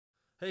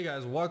Hey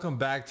guys, welcome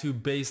back to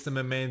Based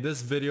MMA. In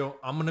this video,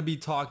 I'm going to be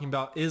talking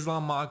about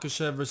Islam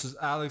Makhachev versus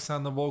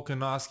Alexander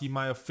Volkanovski,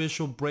 my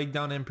official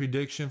breakdown and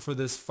prediction for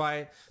this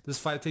fight. This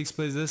fight takes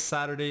place this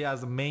Saturday as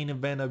the main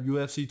event of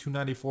UFC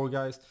 294,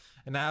 guys.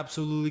 And I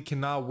absolutely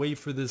cannot wait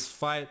for this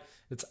fight.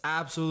 It's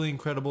absolutely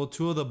incredible.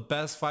 Two of the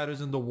best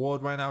fighters in the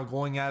world right now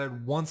going at it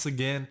once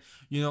again.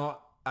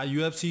 At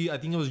UFC, I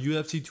think it was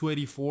UFC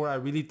 284. I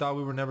really thought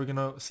we were never going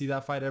to see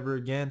that fight ever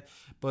again.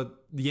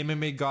 But the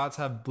MMA gods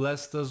have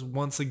blessed us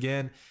once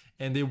again.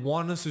 And they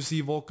want us to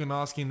see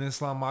Volkanovski and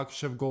Islam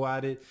Makhachev go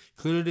at it.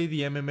 Clearly,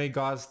 the MMA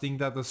gods think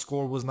that the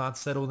score was not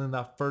settled in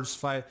that first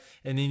fight.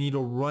 And they need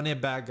to run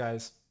it back,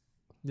 guys.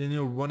 They need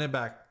to run it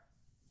back.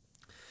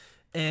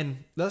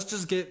 And let's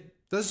just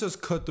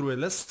cut through it.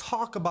 Let's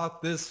talk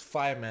about this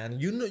fight, man.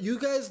 You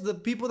guys, the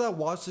people that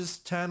watch this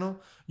channel,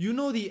 you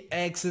know the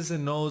X's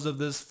and O's of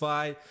this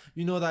fight.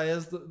 You know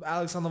that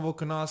Alexander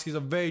Volkanovski is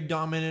a very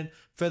dominant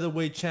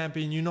featherweight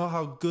champion. You know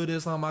how good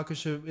Islam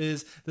Makhachev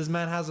is. This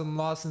man hasn't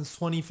lost since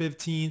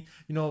 2015.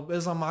 You know,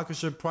 Islam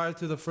Makhachev, prior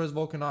to the first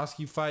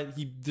Volkanovski fight,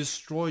 he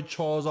destroyed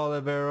Charles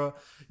Oliveira.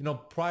 You know,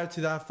 prior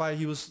to that fight,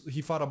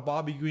 he fought a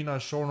Bobby Green on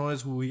short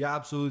notice, who he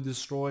absolutely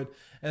destroyed.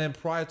 And then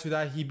prior to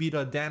that, he beat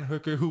a Dan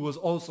Hooker, who was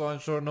also on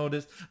short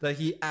notice, that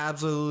he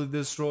absolutely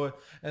destroyed.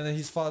 And then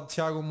he's fought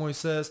Thiago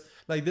Moises.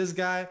 Like, this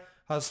guy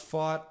has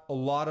fought a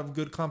lot of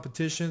good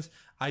competitions.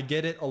 I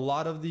get it. A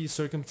lot of the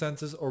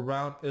circumstances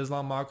around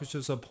Islam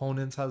Makhachev's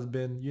opponents has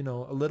been,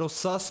 a little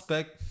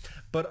suspect,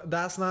 but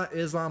that's not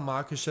Islam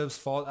Makhachev's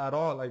fault at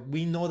all. Like,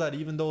 we know that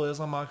even though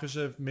Islam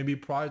Makhachev, maybe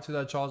prior to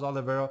that, Charles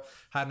Oliveira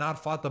had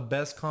not fought the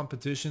best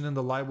competition in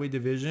the lightweight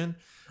division,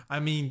 I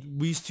mean,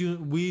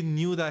 we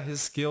knew that his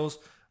skills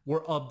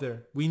were up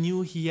there. We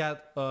knew he had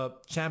a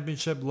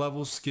championship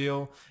level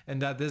skill and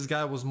that this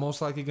guy was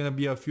most likely going to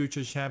be a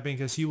future champion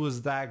because he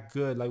was that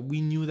good. Like, we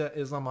knew that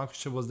Islam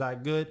Makhachev was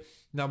that good.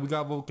 Now we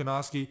got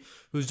Volkanovski,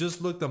 who's just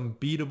looked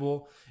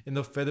unbeatable in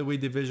the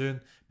featherweight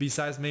division,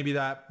 besides maybe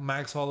that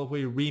Max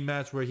Holloway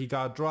rematch where he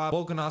got dropped.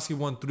 Volkanovski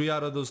won 3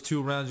 out of those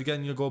 2 rounds. You guys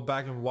need to go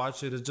back and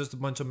watch it. It's just a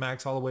bunch of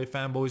Max Holloway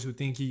fanboys who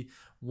think he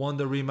won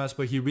the rematch,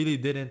 but he really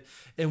didn't.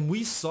 And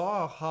we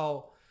saw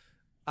how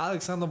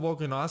Alexander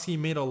Volkanovski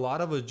made a lot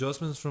of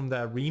adjustments from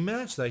that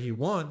rematch that he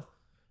won,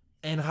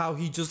 and how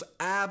he just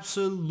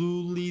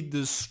absolutely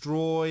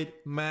destroyed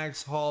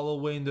Max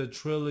Holloway in the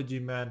trilogy,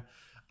 man.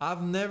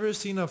 I've never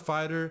seen a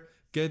fighter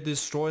get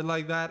destroyed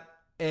like that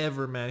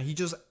ever, man. He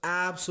just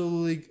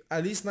absolutely,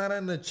 at least not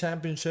in a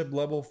championship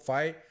level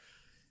fight,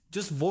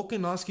 just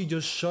Volkanovski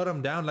just shut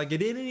him down. Like, it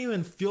didn't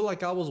even feel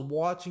like I was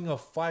watching a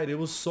fight. It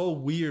was so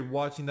weird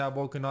watching that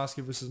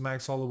Volkanovski versus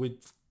Max Holloway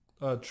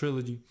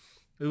trilogy.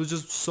 It was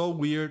just so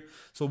weird.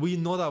 So we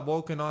know that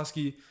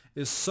Volkanovski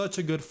is such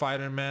a good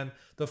fighter, man.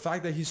 The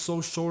fact that he's so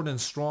short and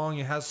strong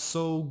and has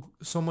so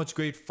much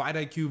great fight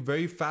IQ,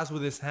 very fast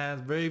with his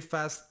hands, very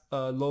fast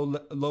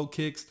low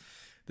kicks.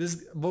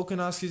 This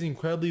Volkanovski is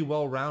incredibly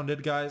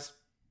well-rounded, guys.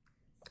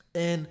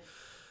 And,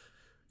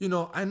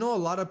 I know a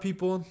lot of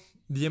people,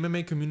 the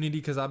MMA community,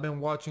 because I've been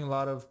watching a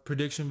lot of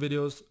prediction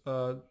videos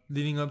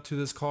leading up to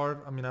this card.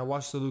 I mean, I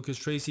watched the Lucas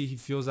Tracy. He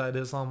feels that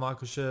Islam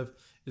Makhachev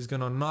is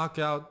going to knock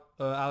out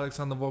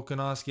Alexander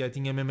Volkanovski. I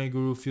think MMA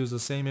Guru feels the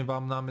same, if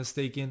I'm not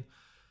mistaken.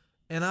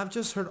 And I've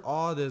just heard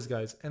all this,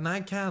 guys. And I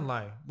can't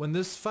lie. When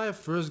this fight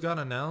first got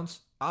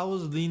announced, I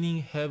was leaning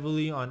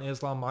heavily on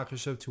Islam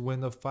Makhachev to win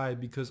the fight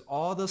because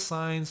all the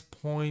signs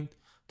point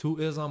to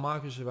Islam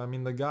Makhachev. I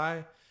mean, the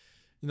guy,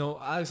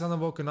 Alexander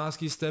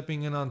Volkanovski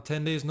stepping in on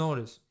 10 days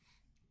notice.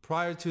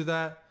 Prior to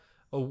that,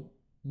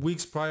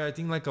 weeks prior, I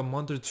think like a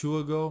month or 2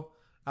 ago,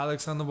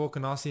 Alexander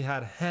Volkanovski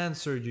had hand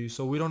surgery,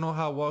 so we don't know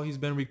how well he's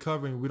been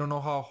recovering. We don't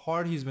know how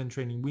hard he's been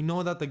training. We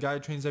know that the guy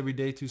trains every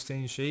day to stay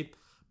in shape,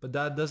 but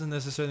that doesn't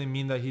necessarily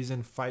mean that he's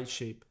in fight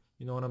shape.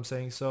 You know what I'm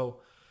saying?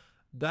 So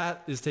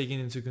that is taken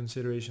into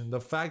consideration.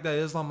 The fact that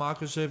Islam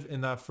Makhachev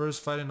in that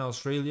first fight in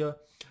Australia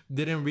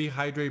didn't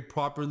rehydrate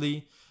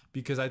properly,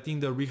 because I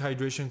think the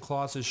rehydration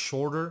clause is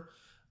shorter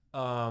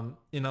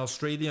in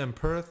Australia and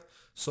Perth.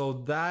 So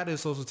that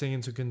is also taken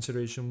into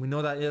consideration. We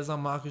know that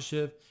Islam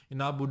Makhachev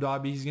in Abu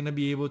Dhabi, he's going to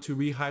be able to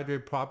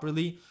rehydrate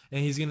properly,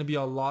 and he's going to be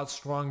a lot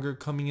stronger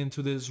coming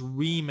into this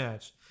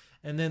rematch.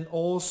 And then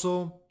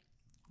also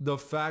the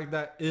fact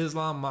that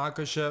Islam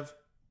Makhachev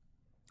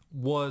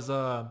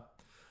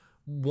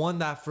won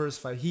that first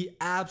fight. He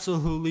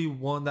absolutely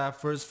won that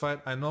first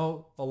fight. I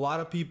know a lot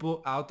of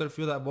people out there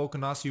feel that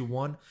Volkanovski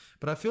won,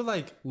 but I feel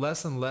like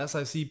less and less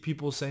I see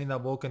people saying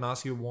that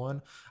Volkanovski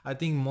won. I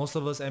think most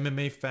of us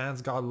MMA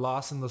fans got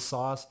lost in the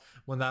sauce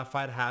when that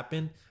fight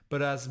happened.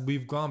 But as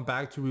we've gone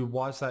back to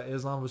rewatch that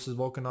Islam versus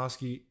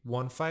Volkanovski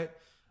one fight,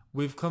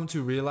 we've come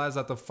to realize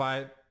that the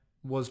fight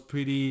was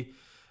pretty,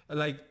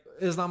 like,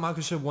 Islam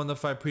Makhachev won the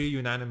fight pretty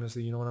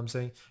unanimously, you know what I'm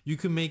saying? You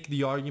could make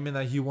the argument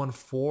that he won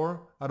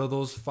 4 out of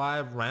those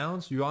 5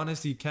 rounds. You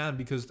honestly can,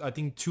 because I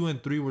think 2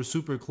 and 3 were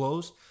super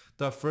close.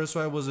 The first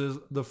round was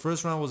Islam.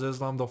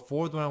 The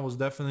 4th round was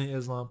definitely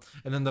Islam,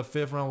 and then the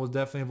 5th round was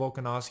definitely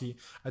Volkanovski.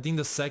 I think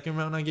the 2nd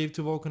round I gave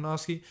to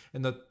Volkanovski,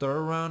 and the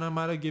 3rd round I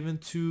might have given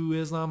to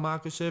Islam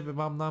Makhachev, if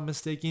I'm not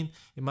mistaken.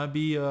 It might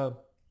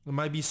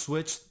be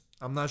switched.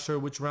 I'm not sure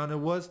which round it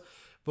was,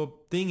 but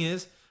thing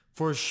is,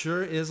 for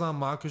sure,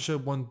 Islam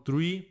Makhachev won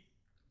 3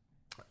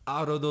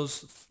 out of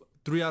those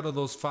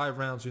 5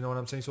 rounds. You know what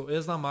I'm saying? So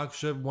Islam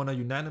Makhachev won a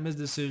unanimous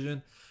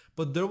decision,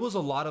 but there was a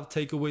lot of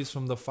takeaways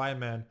from the fight,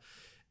 man.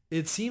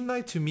 It seemed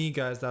like to me,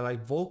 guys, that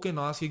like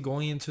Volkanovski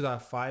going into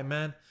that fight,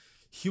 man,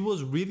 he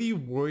was really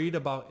worried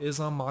about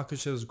Islam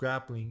Makhachev's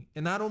grappling.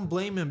 And I don't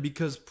blame him,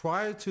 because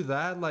prior to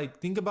that, like,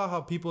 think about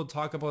how people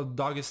talk about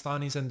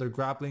Dagestanis and their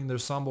grappling, their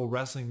sambo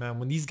wrestling, man.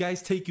 When these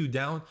guys take you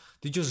down,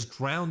 they just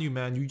drown you,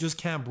 man. You just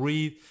can't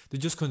breathe. They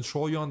just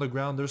control you on the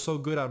ground. They're so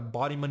good at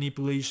body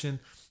manipulation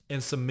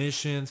and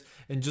submissions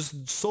and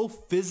just so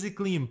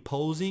physically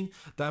imposing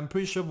that I'm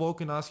pretty sure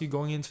Volkanovski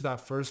going into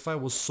that first fight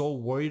was so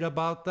worried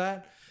about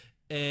that.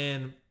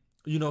 And,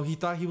 you know, he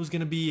thought he was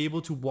going to be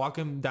able to walk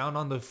him down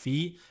on the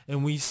feet.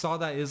 And we saw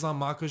that Islam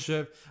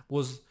Makhachev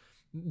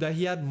that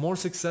he had more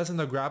success in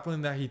the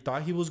grappling that he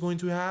thought he was going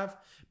to have.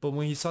 But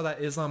when he saw that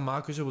Islam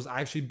Makhachev was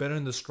actually better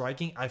in the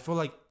striking, I feel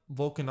like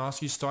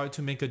Volkanovski started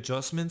to make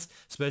adjustments,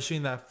 especially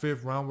in that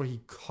 5th round where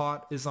he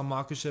caught Islam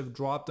Makhachev,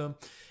 dropped him.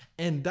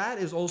 And that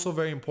is also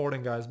very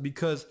important, guys,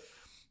 because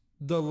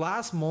the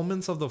last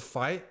moments of the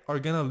fight are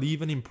going to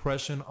leave an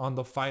impression on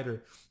the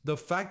fighter. The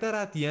fact that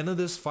at the end of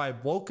this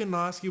fight,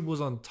 Volkanovski was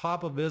on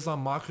top of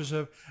Islam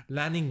Makhachev,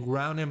 landing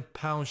ground and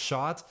pound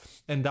shots,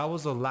 and that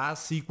was the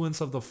last sequence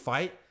of the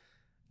fight,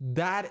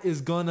 that is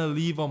going to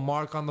leave a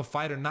mark on the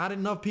fighter. Not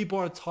enough people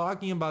are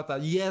talking about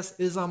that. Yes,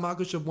 Islam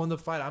Makhachev won the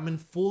fight. I'm in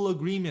full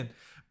agreement.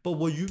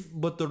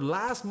 But the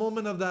last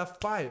moment of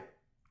that fight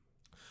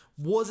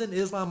wasn't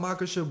Islam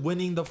Makhachev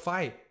winning the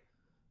fight.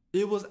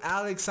 It was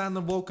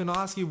Alexander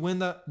Volkanovski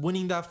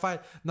winning that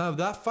fight. Now, if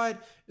that fight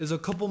is a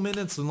couple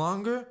minutes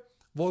longer,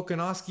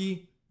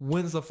 Volkanovski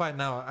wins the fight.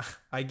 Now,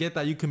 I get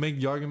that you can make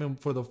the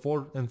argument for the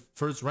 4th and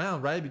 1st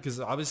round, right? Because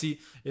obviously,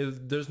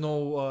 if there's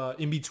no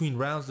in-between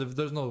rounds, if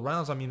there's no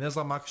rounds, I mean,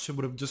 Islam Makhachev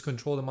would have just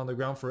controlled him on the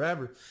ground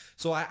forever.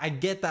 So I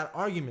get that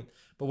argument.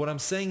 But what I'm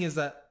saying is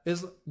that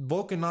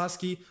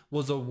Volkanovski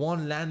was the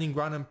one landing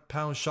ground and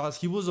pound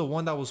shots. He was the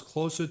one that was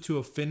closer to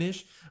a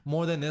finish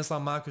more than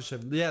Islam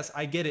Makhachev. Yes,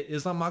 I get it.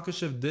 Islam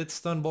Makhachev did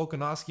stun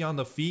Volkanovski on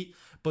the feet,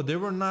 but there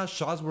were not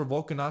shots where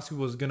Volkanovski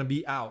was going to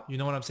be out. You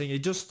know what I'm saying?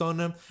 It just stunned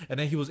him,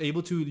 and then he was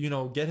able to, you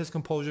know, get his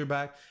composure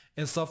back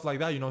and stuff like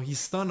that. You know, he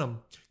stunned him.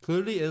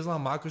 Clearly,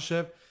 Islam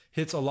Makhachev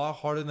hits a lot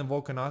harder than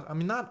Volkanovski. I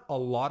mean, not a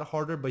lot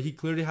harder, but he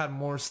clearly had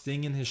more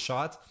sting in his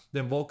shots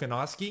than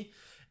Volkanovski.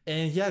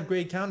 And he had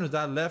great counters.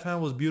 That left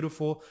hand was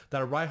beautiful.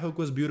 That right hook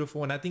was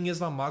beautiful. And I think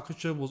Islam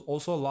Makhachev was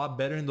also a lot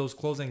better in those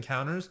close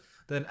encounters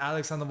than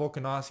Alexander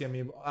Volkanovski. I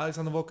mean,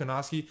 Alexander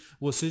Volkanovski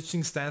was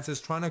switching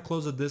stances, trying to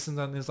close the distance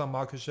on Islam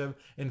Makhachev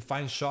and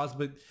find shots.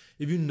 But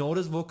if you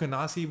notice,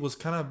 Volkanovski was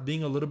kind of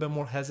being a little bit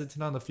more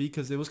hesitant on the feet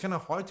because it was kind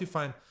of hard to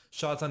find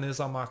shots on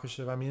Islam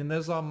Makhachev. I mean,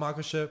 Islam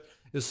Makhachev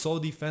is so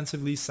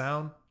defensively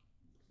sound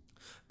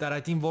that I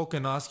think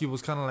Volkanovski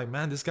was kind of like,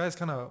 man, this guy's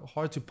kind of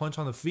hard to punch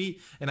on the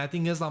feet. And I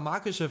think Islam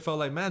Makhachev felt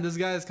like, man, this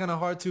guy is kind of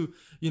hard to,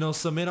 you know,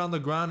 submit on the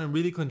ground and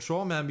really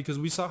control, man, because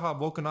we saw how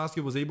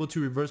Volkanovski was able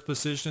to reverse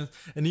positions.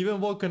 And even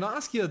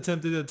Volkanovski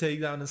attempted a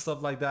takedown and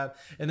stuff like that.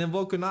 And then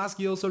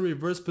Volkanovski also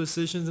reversed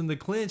positions in the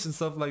clinch and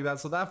stuff like that.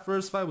 So that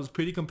first fight was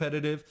pretty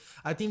competitive.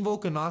 I think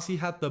Volkanovski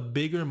had the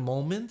bigger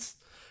moments,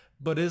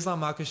 but Islam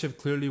Makhachev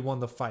clearly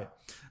won the fight.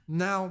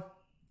 Now,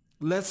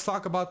 let's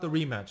talk about the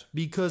rematch,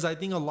 because I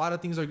think a lot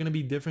of things are going to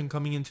be different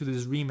coming into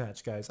this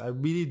rematch, guys. I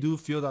really do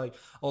feel like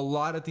a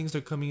lot of things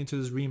are coming into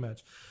this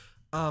rematch.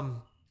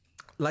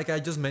 Like I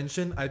just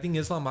mentioned, I think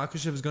Islam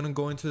Makhachev is going to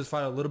go into this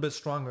fight a little bit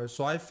stronger.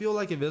 So I feel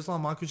like if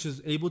Islam Makhachev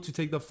is able to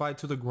take the fight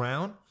to the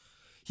ground,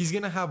 he's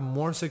going to have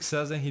more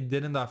success than he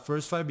did in that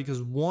first fight,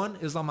 because one,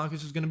 Islam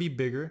Makhachev is going to be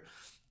bigger.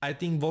 I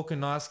think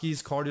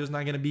Volkanovski's cardio is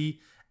not going to be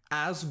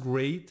as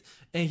great,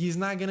 and he's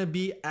not going to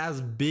be as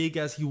big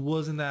as he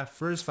was in that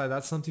first fight.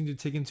 That's something to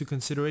take into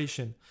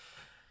consideration.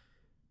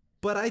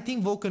 But I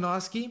think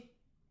Volkanovski,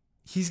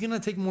 he's going to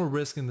take more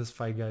risk in this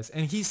fight, guys.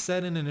 And he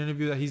said in an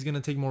interview that he's going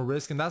to take more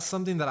risk. And that's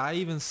something that I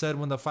even said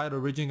when the fight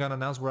originally got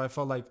announced, where I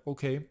felt like,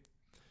 okay,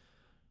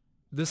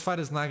 this fight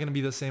is not going to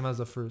be the same as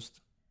the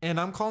first.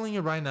 And I'm calling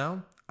it right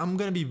now. I'm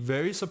going to be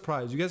very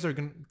surprised. You guys are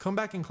going to come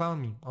back and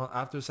clown me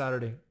after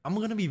Saturday. I'm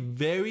going to be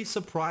very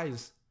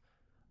surprised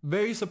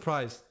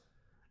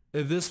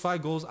if this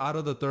fight goes out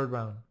of the third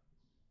round.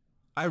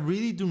 I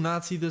really do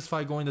not see this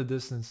fight going the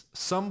distance.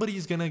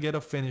 Somebody's going to get a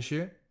finish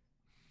here.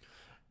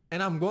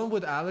 And I'm going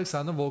with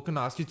Alexander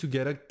Volkanovski to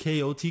get a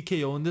KO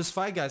TKO in this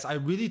fight, guys. I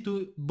really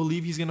do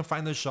believe he's going to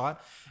find the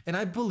shot. And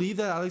I believe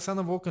that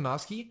Alexander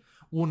Volkanovski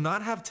will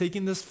not have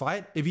taken this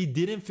fight if he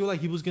didn't feel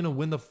like he was going to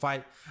win the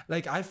fight.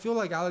 Like, I feel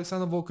like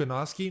Alexander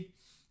Volkanovski,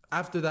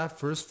 after that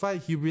first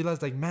fight, he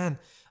realized like, man,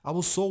 I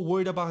was so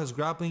worried about his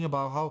grappling,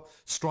 about how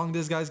strong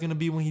this guy's gonna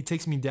be when he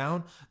takes me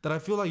down, that I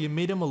feel like it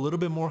made him a little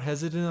bit more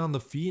hesitant on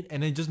the feet,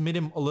 and it just made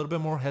him a little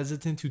bit more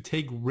hesitant to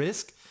take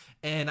risk.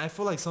 And I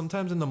feel like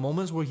sometimes in the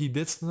moments where he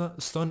did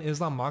stun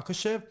Islam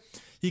Makhachev,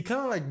 he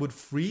kind of like would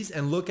freeze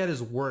and look at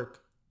his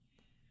work.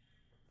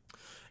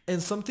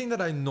 And something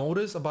that I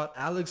noticed about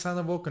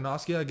Alexander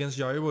Volkanovski against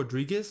Yair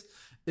Rodriguez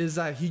is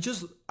that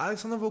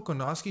Alexander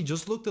Volkanovski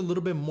just looked a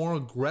little bit more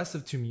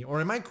aggressive to me.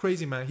 Or am I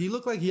crazy, man? He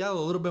looked like he had a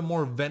little bit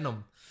more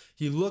venom.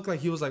 He looked like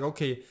he was like,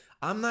 okay,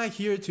 I'm not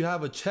here to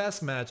have a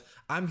chess match.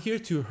 I'm here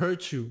to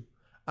hurt you.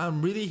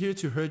 I'm really here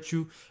to hurt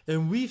you.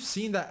 And we've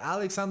seen that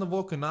Alexander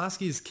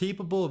Volkanovski is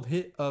capable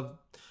of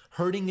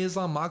hurting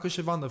Islam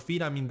Makhachev on the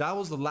feet. I mean, that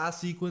was the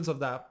last sequence of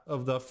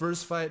the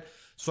first fight.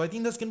 So I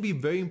think that's going to be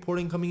very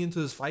important coming into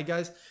this fight,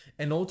 guys.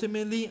 And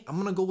ultimately, I'm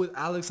going to go with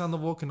Alexander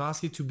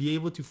Volkanovski to be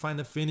able to find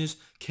the finish,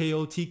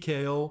 KO,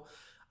 TKO.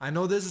 I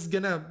know this is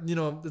going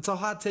to, it's a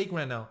hot take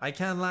right now. I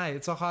can't lie.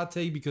 It's a hot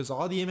take because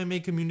all the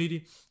MMA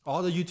community,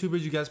 all the YouTubers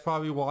you guys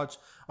probably watch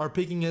are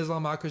picking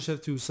Islam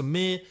Makhachev to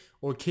submit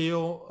or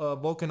KO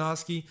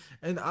Volkanovski.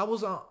 And I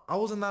was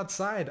on that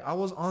side. I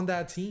was on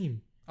that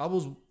team. I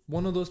was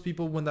one of those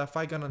people when that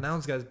fight got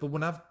announced, guys. But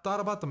when I've thought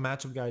about the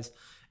matchup, guys,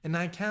 and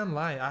I can't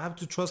lie, I have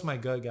to trust my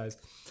gut, guys.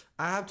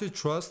 I have to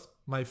trust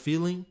my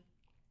feeling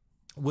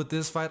with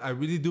this fight. I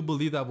really do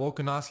believe that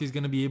Volkanovski is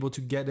going to be able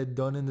to get it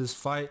done in this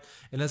fight.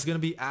 And it's going to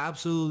be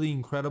absolutely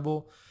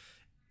incredible.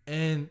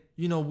 And,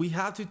 we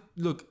have to,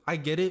 look, I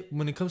get it.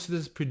 When it comes to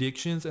this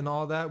predictions and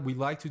all that, we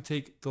like to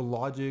take the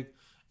logic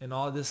and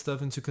all this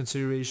stuff into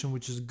consideration,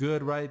 which is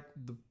good, right?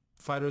 The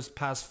fighters'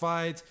 past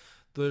fights,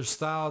 the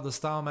style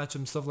matchup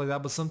and stuff like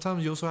that. But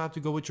sometimes you also have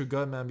to go with your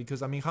gut, man.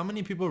 Because, I mean, how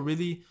many people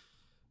really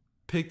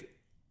picked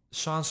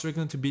Sean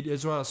Strickland to beat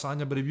Israel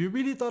Adesanya? But if you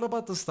really thought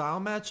about the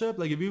style matchup,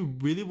 like if you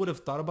really would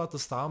have thought about the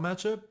style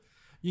matchup,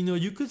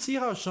 you could see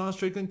how Sean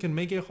Strickland can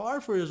make it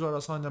hard for Israel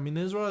Adesanya. I mean,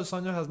 Israel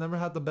Adesanya has never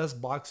had the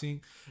best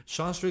boxing.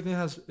 Sean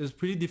Strickland is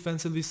pretty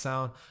defensively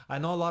sound. I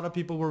know a lot of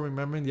people were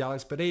remembering the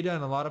Alex Pereira,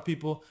 and a lot of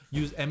people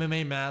use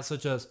MMA math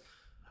such as,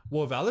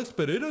 well, if Alex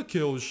Pereira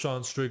kills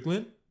Sean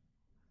Strickland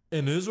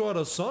and Israel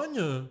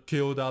Adesanya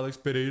killed Alex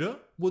Pereira,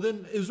 well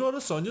then Israel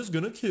Adesanya is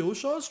gonna kill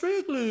Sean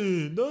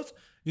Strickland. That's,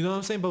 you know what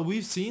I'm saying? But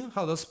we've seen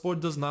how the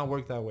sport does not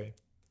work that way.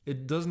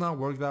 It does not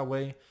work that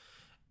way.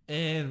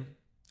 And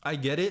I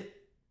get it.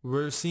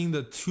 We're seeing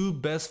the two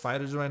best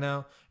fighters right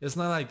now. It's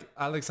not like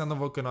Alexander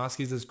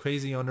Volkanovski is this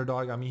crazy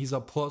underdog. I mean, he's a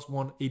plus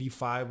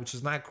 185, which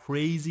is not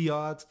crazy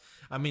odds.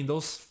 I mean,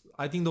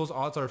 I think those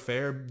odds are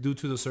fair due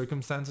to the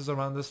circumstances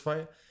around this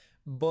fight.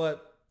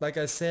 But like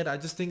I said, I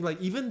just think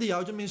like even the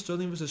Aljamain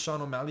Sterling versus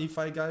Sean O'Malley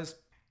fight, guys,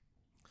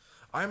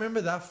 I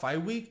remember that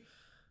fight week,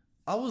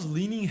 I was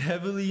leaning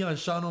heavily on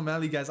Sean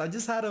O'Malley, guys. I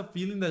just had a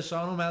feeling that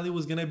Sean O'Malley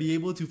was going to be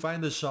able to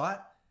find the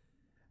shot.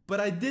 But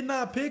I did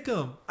not pick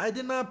him. I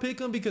did not pick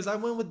him because I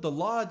went with the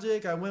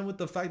logic. I went with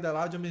the fact that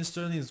Aljamain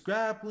Sterling is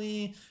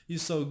grappling.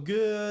 He's so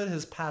good.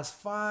 His past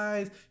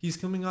fights. He's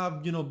coming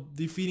off,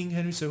 defeating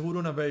Henry Cejudo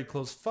in a very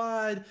close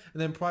fight. And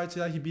then prior to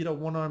that, he beat a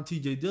one-arm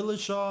TJ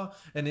Dillashaw.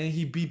 And then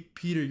he beat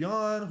Peter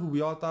Yan, who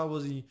we all thought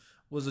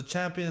was a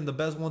champion and the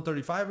best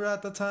 135er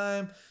at the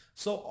time.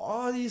 So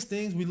all these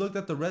things, we looked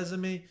at the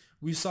resume.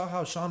 We saw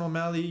how Sean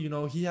O'Malley,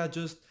 he had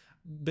just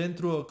been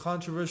through a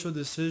controversial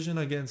decision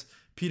against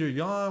Peter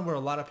Yan, where a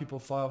lot of people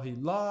thought he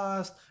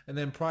lost. And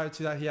then prior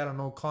to that, he had a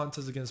no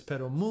contest against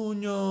Pedro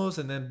Munoz.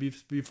 And then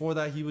before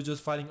that, he was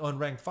just fighting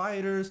unranked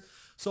fighters.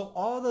 So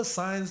all the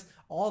signs,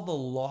 all the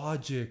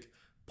logic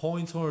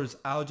point towards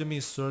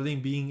Aljamain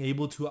Sterling being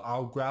able to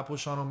out-grapple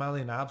Sean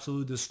O'Malley and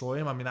absolutely destroy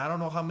him. I mean, I don't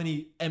know how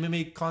many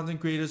MMA content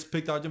creators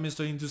picked Aljamain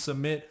Sterling to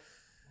submit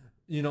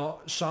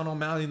Sean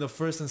O'Malley in the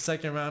first and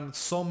second round.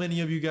 So many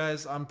of you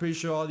guys, I'm pretty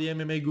sure all the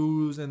MMA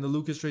gurus and the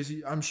Lucas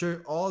Tracy, I'm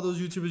sure all those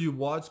YouTubers you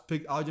watch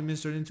picked Aljamain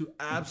Sterling to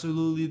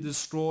absolutely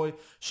destroy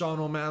Sean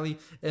O'Malley.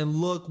 And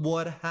look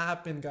what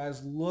happened,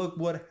 guys. Look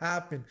what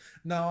happened.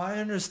 Now, I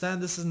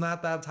understand this is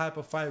not that type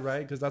of fight,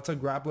 right? Because that's a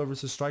grappler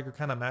versus striker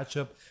kind of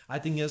matchup. I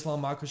think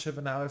Islam Makhachev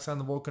and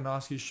Alexander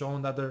Volkanovski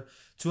shown that they're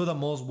two of the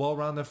most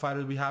well-rounded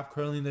fighters we have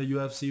currently in the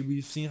UFC.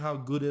 We've seen how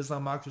good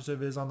Islam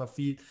Makhachev is on the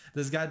feet.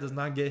 This guy does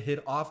not get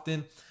hit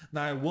often.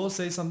 Now, I will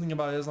say something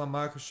about Islam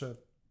Makhachev.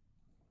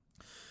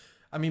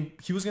 I mean,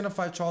 he was going to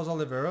fight Charles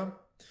Oliveira.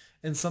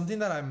 And something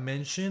that I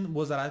mentioned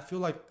was that I feel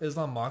like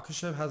Islam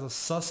Makhachev has a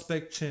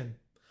suspect chin.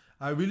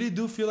 I really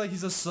do feel like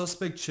he's a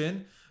suspect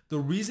chin. The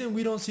reason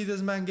we don't see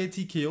this man get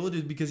TKO'd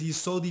is because he's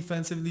so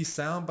defensively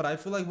sound. But I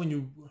feel like when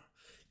you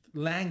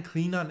land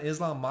clean on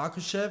Islam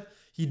Makhachev,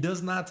 he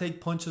does not take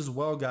punches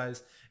well,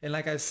 guys. And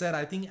like I said,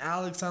 I think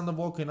Alexander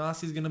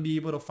Volkanovski is going to be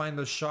able to find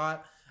the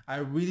shot. I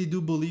really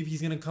do believe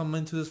he's going to come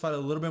into this fight a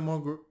little bit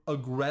more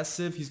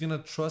aggressive. He's going to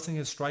trust in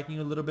his striking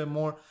a little bit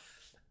more.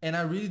 And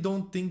I really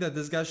don't think that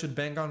this guy should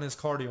bank on his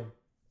cardio.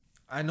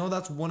 I know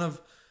that's one of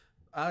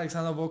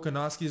Alexander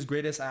Volkanovski's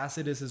greatest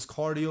asset is his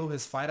cardio,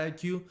 his fight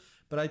IQ.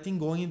 But I think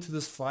going into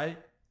this fight,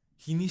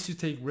 he needs to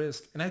take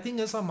risk. And I think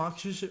Islam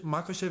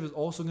Makhachev is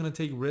also going to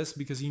take risk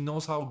because he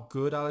knows how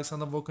good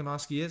Alexander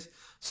Volkanovski is.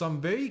 So I'm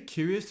very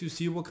curious to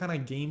see what kind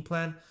of game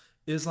plan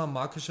Islam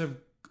Makhachev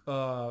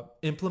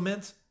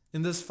implements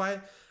in this fight.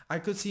 I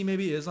could see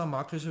maybe Islam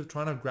Makhachev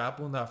trying to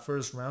grapple in that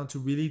first round to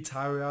really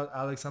tire out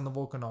Alexander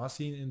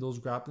Volkanovski in those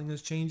grappling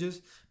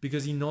exchanges,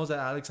 because he knows that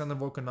Alexander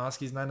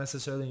Volkanovski is not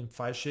necessarily in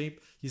fight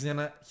shape. He's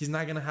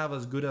not gonna have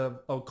as good a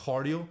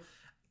cardio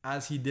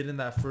as he did in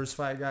that first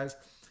fight, guys.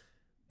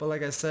 But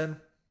like I said,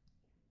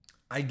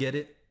 I get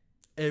it.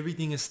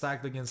 Everything is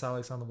stacked against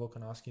Alexander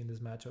Volkanovski in this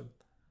matchup.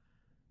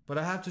 But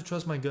I have to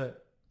trust my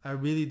gut. I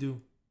really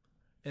do.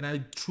 And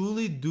I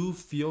truly do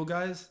feel,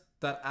 guys,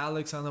 that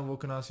Alexander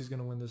Volkanovski is going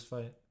to win this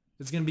fight.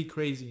 It's going to be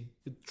crazy.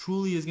 It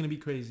truly is going to be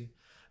crazy.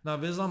 Now,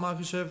 if Islam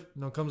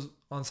Makhachev, comes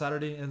on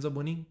Saturday, ends up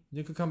winning,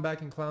 you could come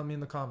back and clown me in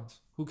the comments.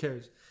 Who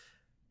cares?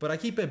 But I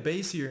keep it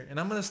base here, and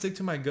I'm going to stick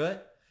to my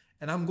gut,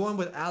 and I'm going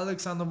with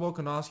Alexander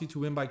Volkanovski to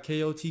win by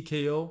KO,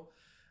 TKO.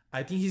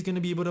 I think he's going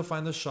to be able to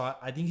find the shot.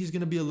 I think he's going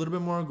to be a little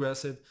bit more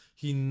aggressive.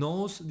 He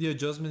knows the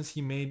adjustments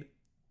he made.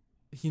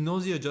 He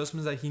knows the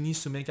adjustments that he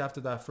needs to make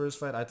after that first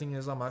fight. I think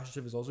Islam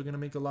Makhachev is also going to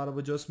make a lot of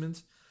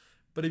adjustments.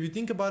 But if you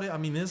think about it, I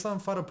mean, Islam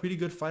fought a pretty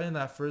good fight in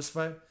that first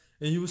fight,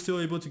 and he was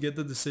still able to get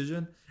the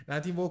decision. And I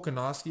think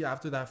Volkanovski,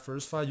 after that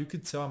first fight, you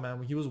could tell, man,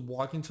 when he was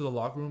walking to the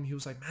locker room, he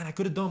was like, man, I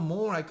could have done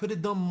more. I could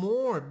have done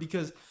more,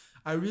 because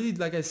I really,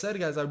 like I said,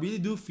 guys, I really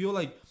do feel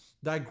like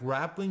that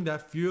grappling,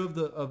 that fear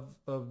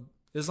of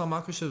Islam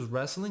Makhachev's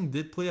wrestling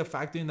did play a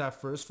factor in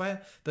that first fight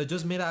that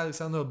just made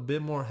Alexander a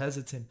bit more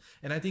hesitant.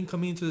 And I think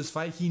coming into this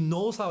fight, he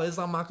knows how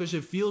Islam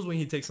Makhachev feels when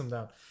he takes him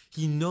down.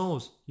 He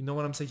knows. You know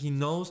what I'm saying? He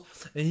knows,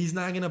 and he's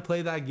not going to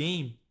play that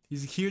game.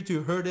 He's here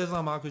to hurt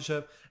Islam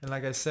Makhachev. And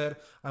like I said,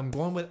 I'm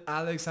going with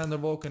Alexander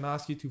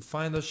Volkanovski to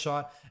find the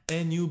shot.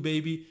 And you,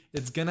 baby,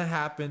 it's going to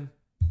happen.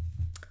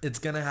 It's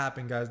going to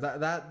happen, guys.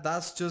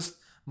 That's just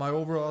my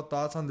overall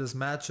thoughts on this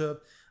matchup.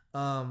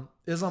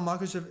 Islam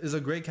Makhachev is a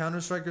great counter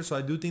striker, so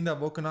I do think that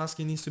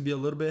Volkanovski needs to be a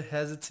little bit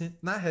hesitant.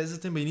 Not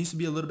hesitant, but he needs to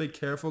be a little bit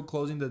careful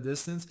closing the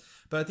distance.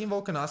 But I think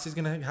Volkanovski is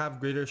going to have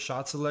greater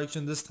shot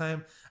selection this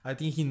time. I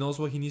think he knows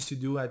what he needs to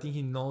do. I think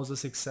he knows the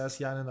success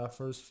he had in that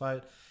first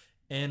fight.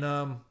 And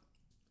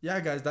yeah,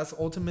 guys, that's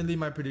ultimately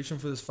my prediction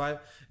for this fight.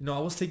 I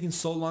was taking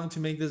so long to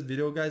make this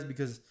video, guys,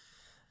 because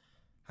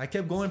I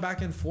kept going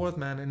back and forth,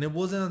 man. And it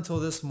wasn't until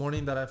this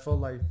morning that I felt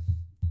like,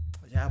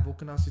 yeah,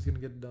 Volkanovski's going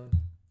to get it done.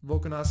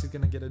 Volkanovski's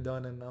going to get it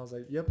done. And I was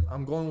like, yep,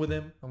 I'm going with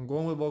him. I'm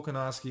going with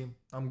Volkanovski.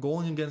 I'm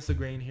going against the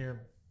grain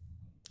here.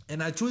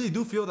 And I truly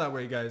do feel that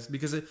way, guys,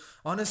 because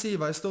honestly,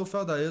 if I still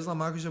felt that Islam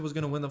Makhachev was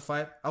going to win the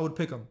fight, I would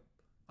pick him.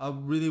 I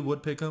really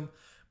would pick him.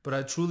 But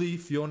I truly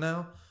feel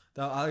now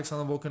that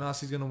Alexander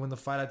Volkanovski is going to win the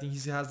fight. I think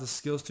he has the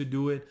skills to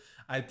do it.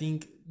 I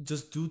think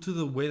just due to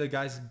the way the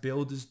guy's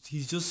built,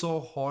 he's just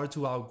so hard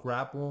to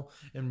out-grapple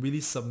and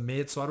really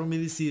submit. So I don't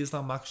really see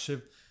Islam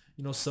Makhachev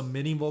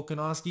submitting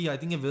Volkanovski. I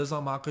think if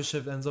Islam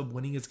Makhachev ends up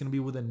winning, it's going to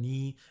be with a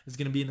knee. It's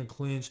going to be in a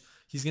clinch.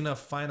 He's going to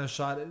find a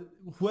shot.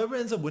 Whoever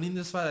ends up winning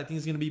this fight, I think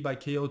it's going to be by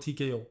KO,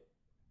 TKO.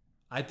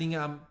 I think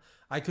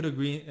I could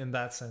agree in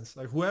that sense.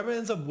 Like, whoever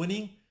ends up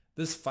winning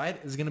this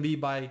fight is going to be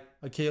by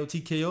a KO,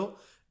 TKO.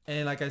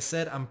 And like I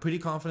said, I'm pretty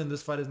confident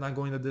this fight is not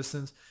going the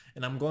distance.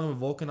 And I'm going with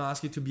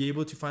Volkanovski to be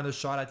able to find a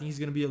shot. I think he's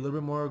going to be a little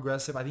bit more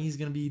aggressive. I think he's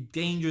going to be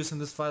dangerous in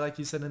this fight, like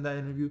he said in that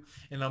interview.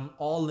 And I'm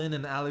all in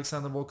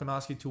Alexander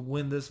Volkanovski to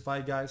win this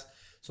fight, guys.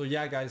 So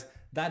yeah, guys,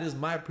 that is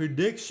my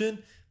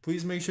prediction.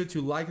 Please make sure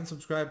to like and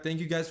subscribe. Thank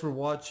you guys for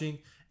watching.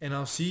 And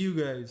I'll see you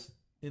guys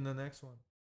in the next one.